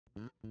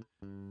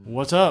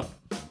What's up?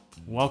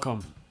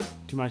 Welcome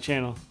to my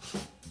channel.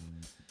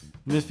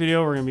 In this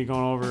video, we're going to be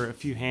going over a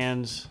few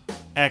hands.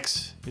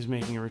 X is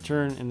making a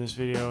return in this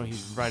video.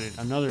 He's provided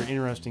another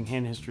interesting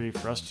hand history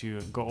for us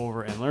to go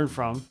over and learn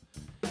from.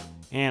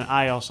 And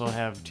I also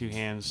have two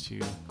hands to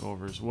go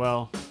over as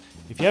well.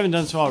 If you haven't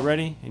done so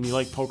already and you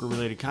like poker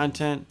related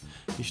content,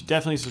 you should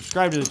definitely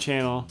subscribe to the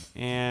channel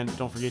and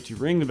don't forget to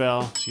ring the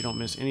bell so you don't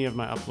miss any of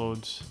my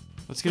uploads.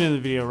 Let's get into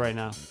the video right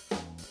now.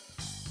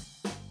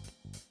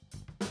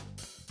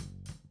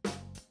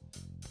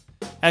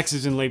 X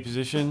is in late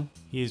position.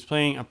 He is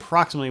playing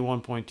approximately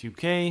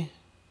 1.2k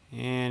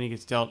and he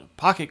gets dealt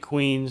pocket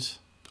queens,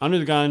 under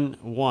the gun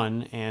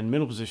 1 and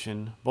middle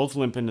position, both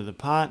limp into the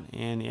pot,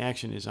 and the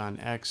action is on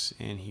X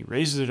and he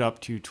raises it up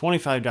to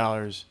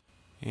 $25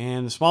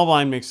 and the small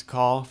blind makes the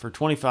call for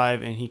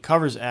 25 and he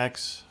covers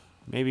X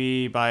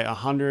maybe by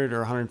 $100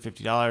 or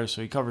 $150,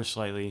 so he covers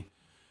slightly.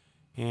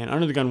 And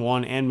under the gun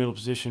 1 and middle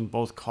position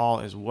both call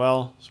as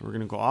well, so we're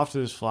going to go off to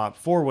this flop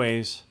 4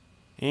 ways.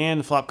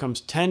 And the flop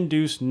comes 10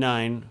 deuce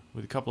 9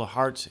 with a couple of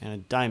hearts and a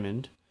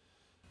diamond.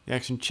 The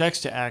action checks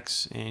to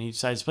X and he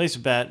decides to place a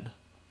bet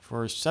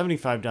for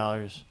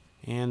 $75.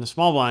 And the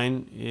small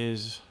blind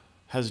is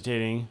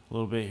hesitating a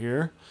little bit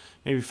here,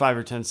 maybe 5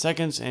 or 10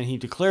 seconds, and he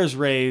declares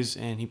raise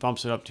and he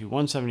bumps it up to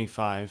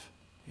 175.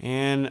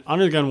 And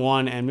under the gun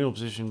 1 and middle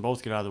position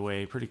both get out of the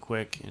way pretty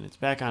quick, and it's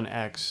back on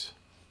X.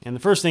 And the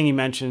first thing he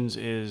mentions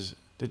is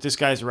that this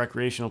guy's a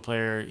recreational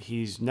player.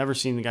 He's never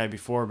seen the guy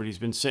before, but he's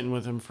been sitting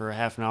with him for a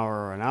half an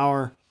hour or an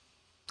hour.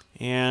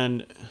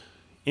 And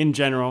in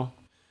general,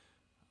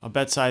 a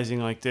bet sizing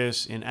like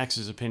this, in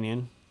X's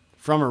opinion,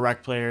 from a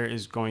rec player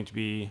is going to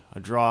be a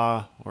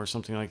draw or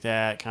something like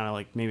that, kind of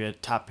like maybe a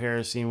top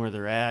pair seeing where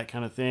they're at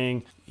kind of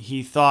thing.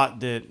 He thought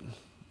that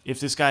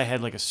if this guy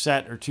had like a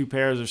set or 2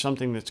 pairs or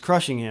something that's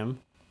crushing him,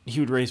 he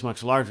would raise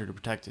much larger to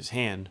protect his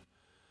hand.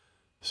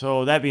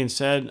 So that being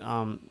said,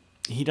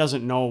 he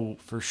doesn't know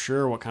for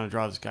sure what kind of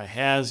draw this guy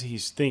has.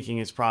 He's thinking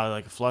it's probably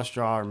like a flush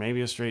draw or maybe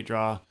a straight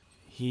draw.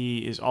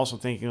 He is also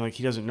thinking like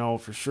he doesn't know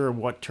for sure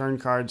what turn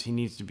cards he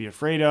needs to be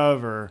afraid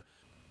of.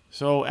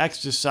 So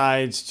X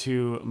decides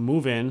to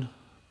move in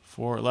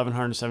for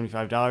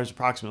 $1,175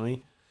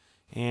 approximately.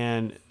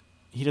 And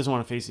he doesn't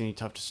want to face any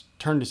tough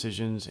turn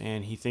decisions.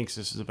 And he thinks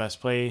this is the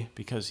best play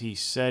because he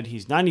said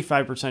he's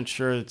 95%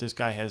 sure that this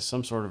guy has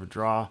some sort of a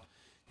draw.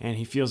 And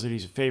he feels that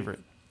he's a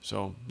favorite.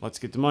 So let's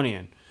get the money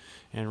in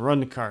and run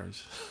the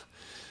cards.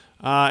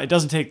 It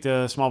doesn't take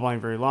the small blind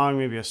very long,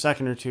 maybe a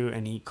second or two,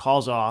 and he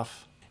calls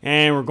off.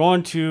 And we're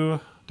going to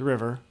the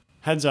river,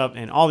 heads up,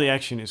 and all the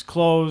action is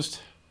closed.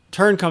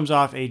 Turn comes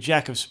off a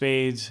jack of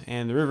spades,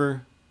 and the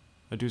river,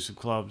 a deuce of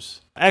clubs.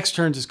 X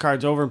turns his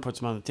cards over and puts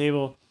them on the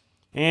table,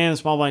 and the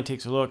small blind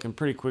takes a look, and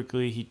pretty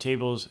quickly he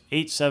tables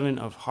 8-7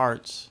 of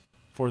hearts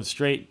for the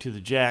straight to the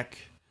jack.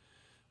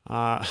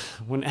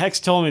 When X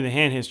told me the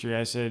hand history,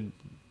 I said,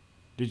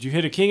 "Did you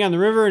hit a king on the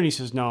river?" And he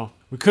says, "No.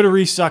 We could have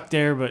resucked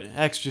there, but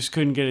X just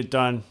couldn't get it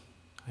done."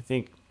 I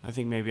think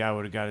maybe I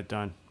would have got it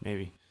done.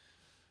 Maybe.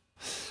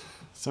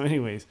 So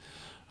anyways,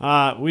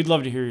 we'd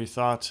love to hear your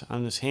thoughts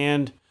on this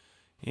hand.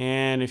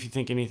 And if you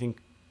think anything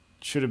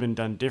should have been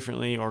done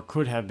differently or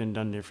could have been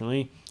done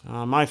differently.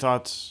 My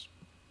thoughts,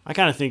 I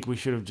kind of think we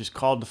should have just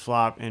called the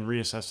flop and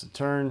reassessed the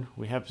turn.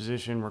 We have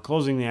position. We're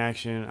closing the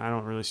action. I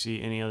don't really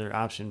see any other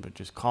option but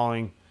just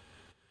calling.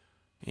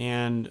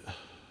 And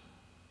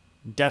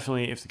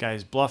definitely if the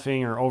guy's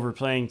bluffing or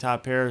overplaying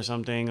top pair or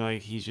something,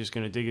 like he's just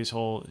going to dig his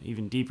hole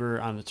even deeper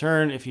on the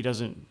turn if he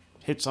doesn't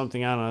hit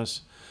something on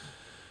us.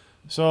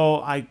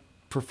 So I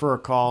prefer a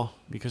call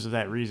because of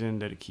that reason,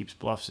 that it keeps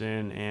bluffs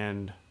in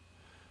and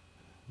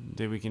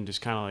that we can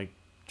just kind of like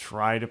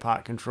try to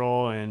pot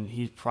control, and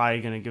he's probably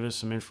going to give us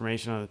some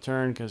information on the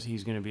turn because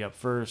he's going to be up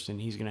first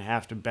and he's going to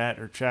have to bet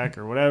or check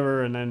or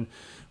whatever, and then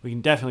we can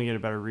definitely get a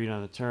better read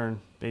on the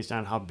turn based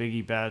on how big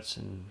he bets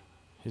and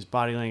his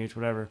body language,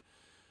 whatever.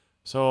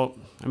 So,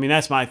 I mean,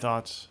 that's my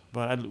thoughts,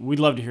 but we'd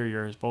love to hear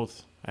yours,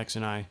 both X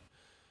and I.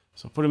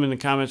 So put them in the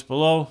comments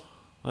below.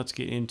 Let's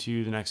get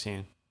into the next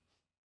hand.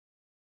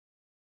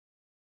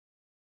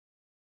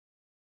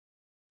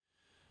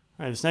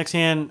 All right, this next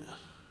hand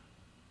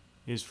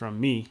is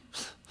from me.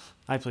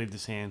 I played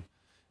this hand.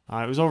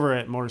 It was over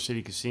at Motor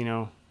City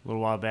Casino a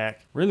little while back.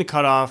 We're in the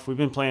cutoff. We've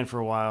been playing for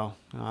a while,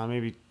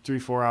 maybe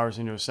 3-4 hours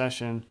into a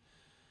session.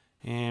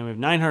 And we have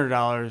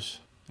 $900,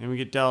 and we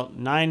get dealt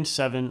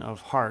 9-7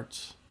 of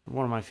hearts.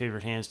 One of my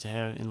favorite hands to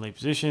have in late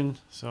position.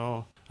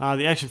 So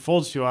the action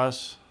folds to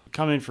us. We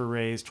come in for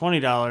raise,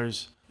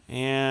 $20,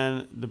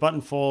 and the button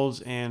folds,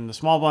 and the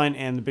small blind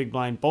and the big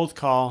blind both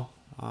call.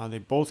 They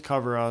both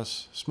cover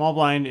us. Small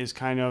blind is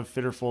kind of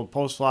fit or fold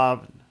post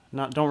flop.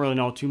 Don't really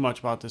know too much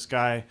about this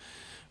guy,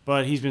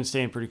 but he's been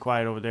staying pretty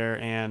quiet over there.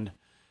 And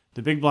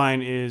the big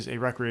blind is a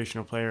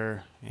recreational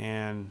player,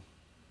 and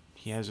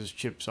he has his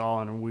chips all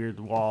on a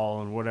weird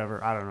wall and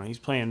whatever. I don't know. He's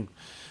playing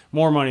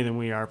more money than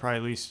we are, probably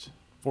at least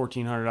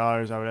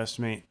 $1,400, I would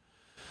estimate.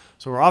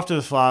 So we're off to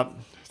the flop,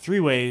 3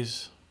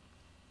 ways,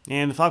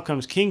 and the flop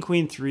comes king,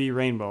 queen, 3,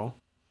 rainbow.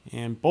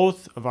 And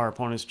both of our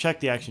opponents check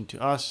the action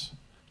to us.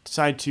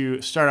 Decide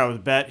to start out with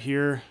a bet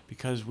here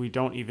because we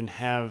don't even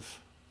have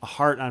a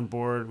heart on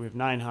board. We have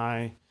 9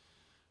 high.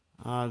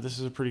 This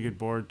is a pretty good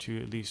board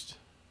to at least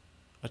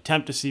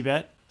attempt to see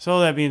bet. So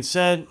that being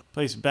said,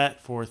 place a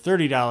bet for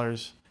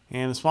 $30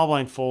 and the small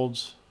blind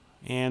folds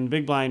and the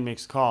big blind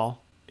makes the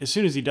call. As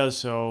soon as he does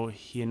so,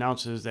 he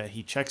announces that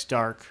he checks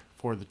dark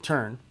for the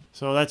turn.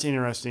 So that's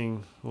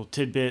interesting little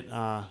tidbit.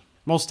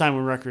 Most of the time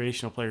when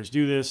recreational players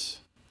do this,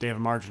 they have a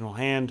marginal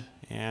hand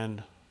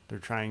and they're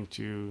trying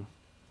to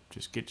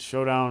just get to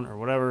showdown or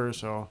whatever.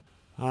 So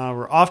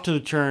we're off to the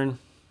turn,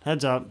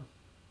 heads up,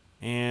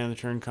 and the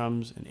turn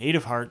comes an 8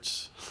 of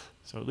hearts.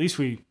 So at least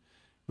we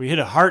hit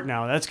a heart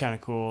now. That's kind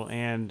of cool,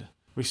 and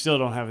we still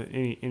don't have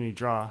any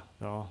draw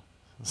though.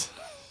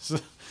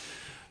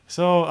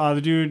 So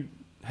the dude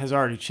has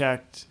already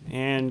checked,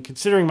 and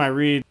considering my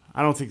read,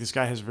 I don't think this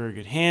guy has a very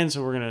good hand,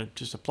 so we're going to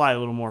just apply a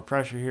little more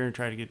pressure here and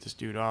try to get this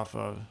dude off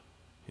of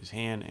his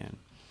hand. And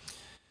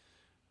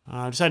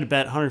I decided to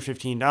bet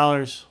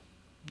 $115,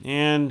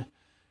 and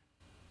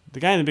the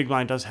guy in the big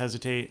blind does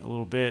hesitate a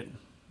little bit,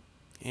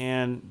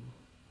 and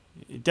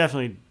it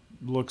definitely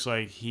looks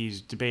like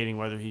he's debating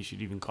whether he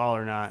should even call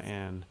or not,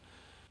 and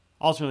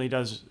ultimately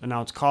does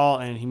announce call,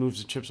 and he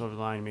moves the chips over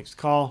the line and makes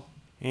the call.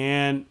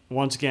 And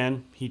once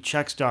again, he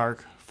checks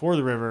dark for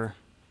the river,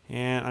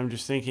 and I'm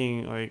just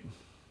thinking, like,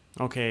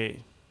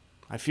 okay,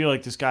 I feel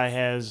like this guy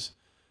has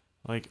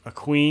like a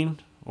queen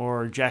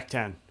or jack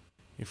 10.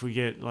 If we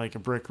get like a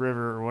brick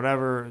river or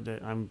whatever,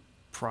 that I'm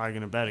probably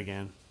going to bet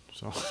again.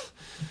 So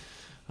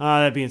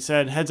that being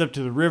said, heads up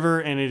to the river,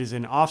 and it is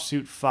an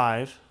offsuit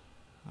 5.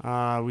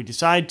 We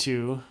decide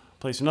to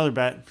place another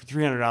bet for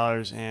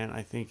 $300, and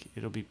I think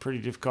it'll be pretty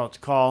difficult to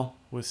call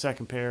with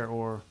second pair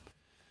or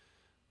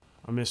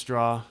a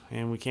misdraw,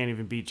 and we can't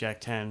even beat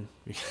jack 10.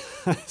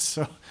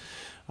 So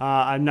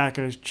I'm not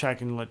going to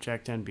check and let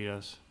jack 10 beat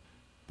us.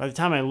 By the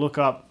time I look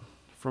up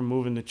from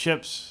moving the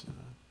chips,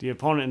 the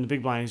opponent in the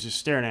big blind is just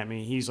staring at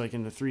me. He's like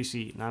in the 3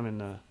 seat, and I'm in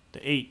the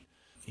 8.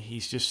 He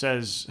just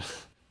says,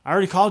 I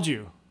already called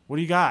you. What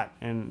do you got?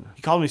 And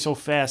he called me so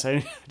fast,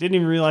 I didn't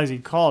even realize he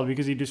called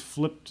because he just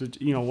flipped,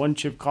 one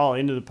chip call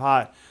into the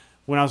pot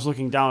when I was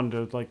looking down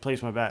to like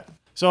place my bet.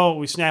 So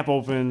we snap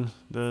open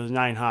the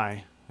 9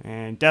 high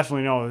and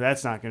definitely know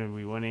that's not going to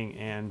be winning.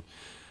 And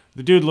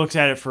the dude looks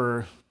at it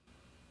for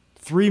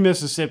 3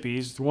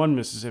 Mississippis, 1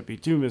 Mississippi,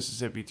 2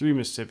 Mississippi, 3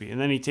 Mississippi, and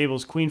then he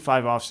tables queen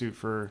 5 offsuit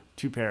for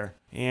 2 pair.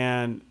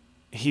 And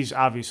he's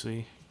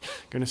obviously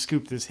going to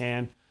scoop this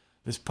hand,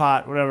 this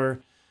pot, whatever.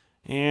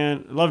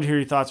 And I'd love to hear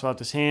your thoughts about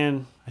this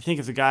hand. I think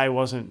if the guy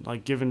wasn't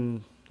like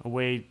giving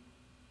away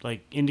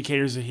like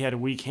indicators that he had a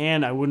weak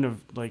hand, I wouldn't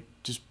have like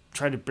just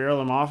tried to barrel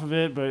him off of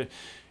it, but it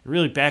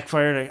really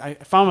backfired. I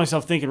found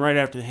myself thinking right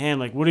after the hand,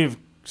 like, would he have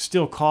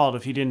still called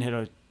if he didn't hit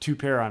a 2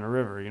 pair on a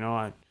river?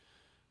 I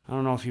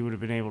don't know if he would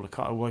have been able to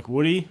call. Like,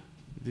 would he?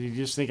 Did he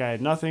just think I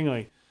had nothing?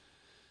 Like,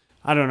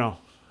 I don't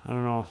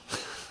know.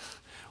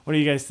 What do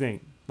you guys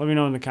think? Let me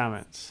know in the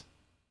comments.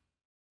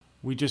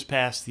 We just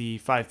passed the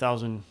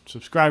 5,000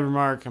 subscriber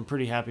mark. I'm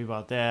pretty happy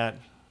about that.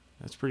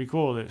 That's pretty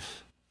cool that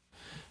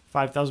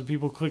 5,000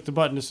 people clicked the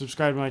button to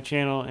subscribe to my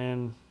channel,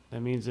 and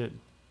that means that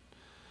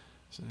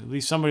at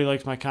least somebody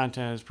likes my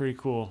content. It's pretty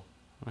cool.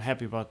 I'm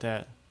happy about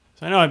that.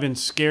 So I know I've been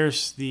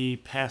scarce the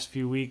past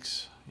few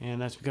weeks,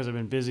 and that's because I've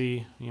been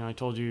busy. I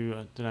told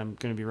you that I'm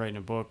going to be writing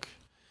a book,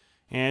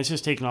 and it's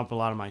just taking up a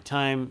lot of my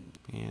time.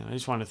 And I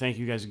just want to thank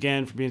you guys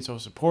again for being so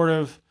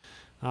supportive.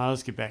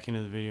 Let's get back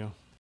into the video.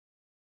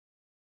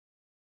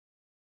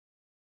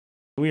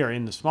 We are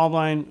in the small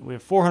blind. We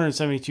have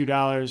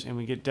 $472, and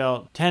we get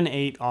dealt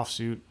 10-8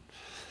 offsuit.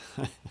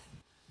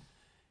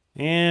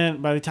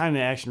 And by the time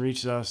the action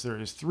reaches us, there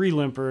is 3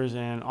 limpers,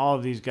 and all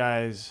of these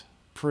guys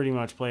pretty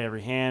much play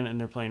every hand, and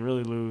they're playing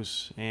really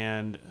loose,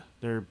 and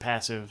they're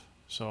passive.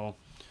 So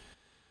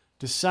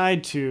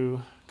decide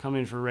to come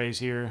in for a raise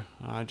here,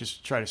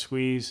 just try to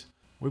squeeze.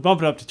 We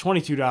bump it up to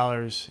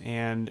 $22,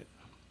 and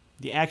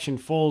the action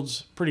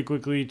folds pretty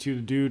quickly to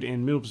the dude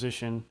in middle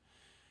position.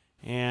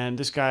 And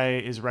this guy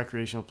is a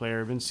recreational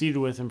player. I've been seated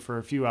with him for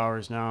a few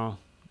hours now,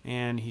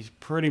 and he's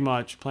pretty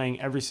much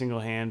playing every single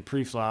hand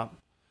pre-flop,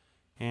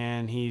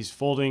 and he's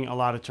folding a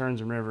lot of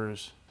turns and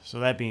rivers. So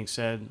that being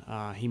said,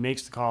 he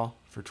makes the call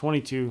for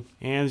 22,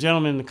 and the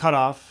gentleman in the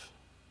cutoff,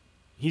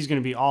 he's going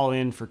to be all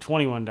in for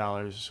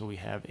 $21, so we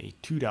have a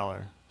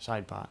 $2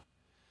 side pot.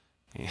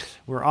 And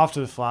we're off to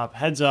the flop,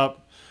 heads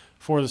up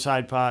for the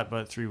side pot,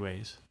 but 3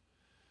 ways.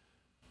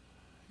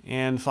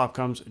 And the flop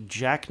comes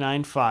jack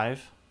 9-5.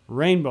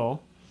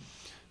 Rainbow.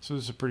 So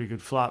this is a pretty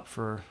good flop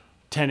for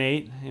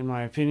 10-8 in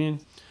my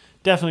opinion.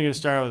 Definitely going to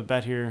start out with a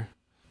bet here.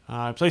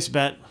 I place a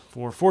bet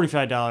for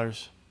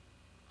 $45,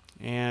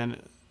 and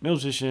middle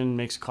position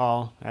makes a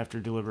call after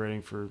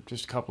deliberating for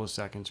just a couple of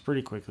seconds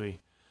pretty quickly.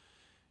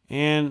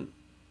 And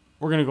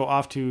we're going to go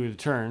off to the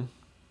turn.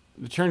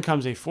 The turn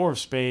comes a 4 of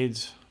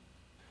spades.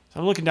 So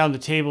I'm looking down the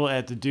table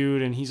at the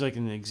dude, and he's like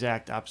in the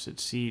exact opposite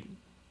seat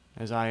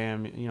as I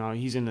am.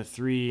 He's in the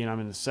 3 and I'm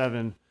in the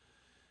 7.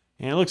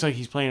 And it looks like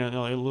he's playing a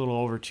little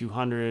over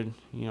 200.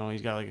 You know,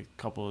 he's got like a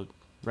couple of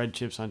red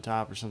chips on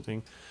top or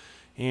something.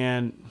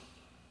 And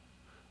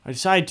I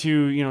decided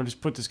to, you know, just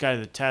put this guy to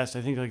the test.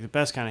 I think like the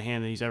best kind of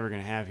hand that he's ever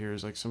going to have here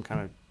is like some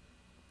kind of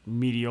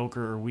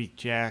mediocre or weak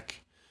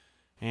jack.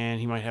 And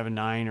he might have a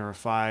 9 or a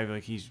 5.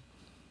 Like he's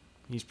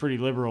pretty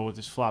liberal with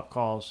his flop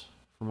calls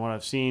from what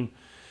I've seen.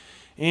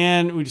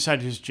 And we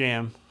decided to just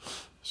jam.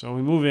 So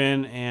we move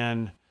in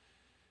and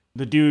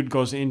the dude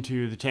goes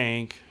into the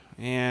tank,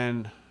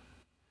 and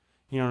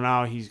you know,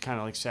 now he's kind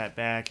of like sat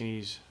back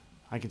and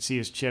I can see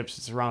his chips.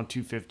 It's around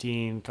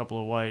 215, a couple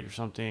of white or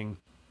something.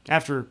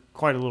 After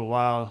quite a little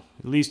while,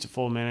 at least a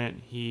full minute,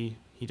 he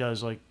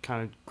does like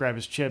kind of grab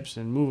his chips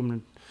and move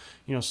them,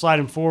 you know, slide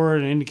him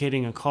forward and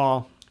indicating a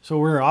call. So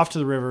we're off to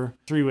the river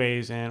 3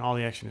 ways, and all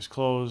the action is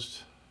closed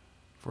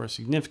for a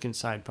significant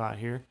side pot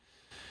here.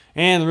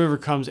 And the river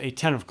comes a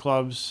 10 of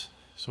clubs,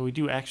 so we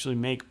do actually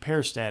make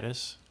pair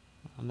status,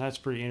 and that's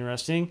pretty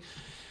interesting.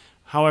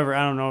 However,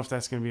 I don't know if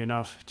that's going to be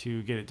enough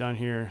to get it done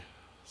here.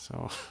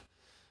 So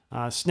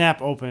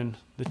snap open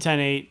the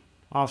 10-8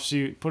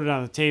 offsuit, put it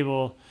on the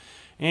table,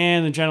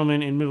 and the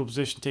gentleman in middle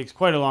position takes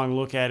quite a long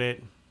look at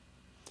it.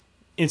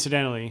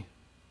 Incidentally,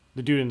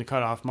 the dude in the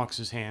cutoff mucks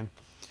his hand.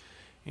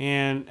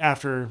 And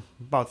after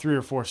about 3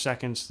 or 4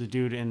 seconds, the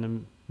dude in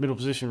the middle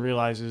position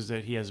realizes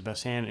that he has the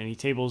best hand, and he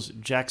tables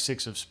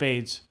Jack-6 of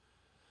spades.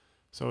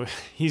 So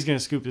he's going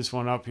to scoop this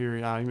one up here.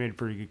 He made a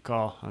pretty good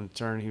call on the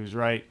turn. He was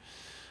right.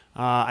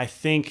 I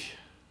think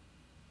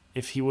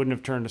if he wouldn't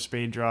have turned a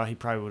spade draw, he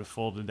probably would have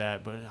folded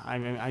that. But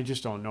I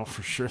just don't know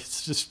for sure.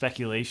 It's just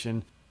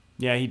speculation.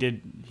 Yeah, he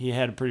did. He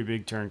had a pretty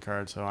big turn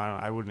card, so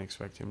I wouldn't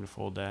expect him to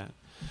fold that.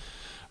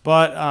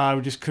 But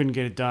we just couldn't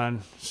get it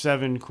done.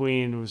 7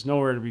 queen was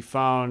nowhere to be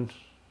found.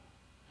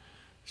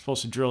 You're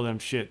supposed to drill them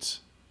shits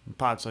in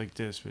pots like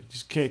this, but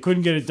just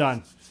couldn't get it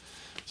done.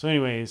 So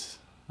anyways,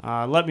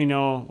 let me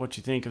know what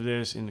you think of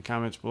this in the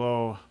comments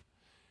below.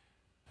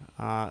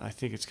 I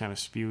think it's kind of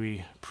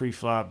spewy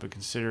pre-flop, but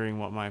considering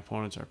what my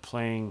opponents are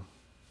playing,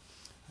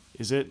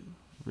 is it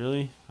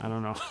really? I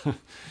don't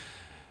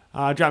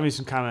know. Drop me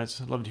some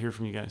comments. I'd love to hear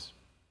from you guys.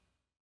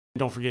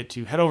 Don't forget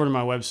to head over to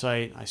my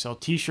website. I sell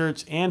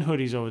t-shirts and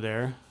hoodies over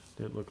there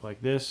that look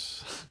like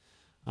this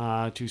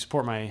to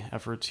support my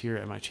efforts here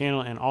at my channel.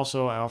 And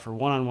also I offer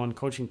one-on-one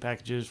coaching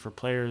packages for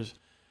players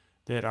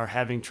that are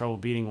having trouble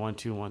beating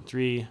 1-2,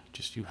 1-3,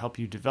 just to help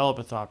you develop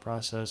a thought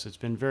process. It's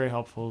been very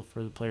helpful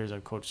for the players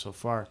I've coached so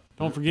far.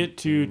 Don't forget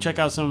to check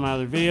out some of my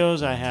other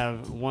videos. I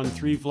have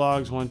 1-3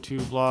 vlogs, 1-2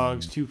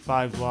 vlogs,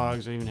 2-5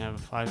 vlogs. I even have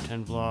a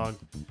 5-10 vlog.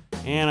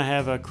 And I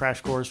have a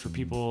crash course for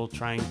people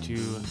trying to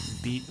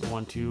beat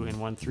 1-2 and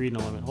 1-3 in the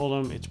limit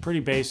hold'em. It's pretty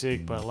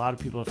basic, but a lot of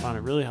people have found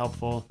it really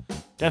helpful.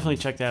 Definitely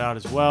check that out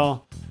as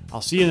well.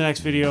 I'll see you in the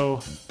next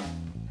video.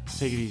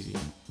 Take it easy.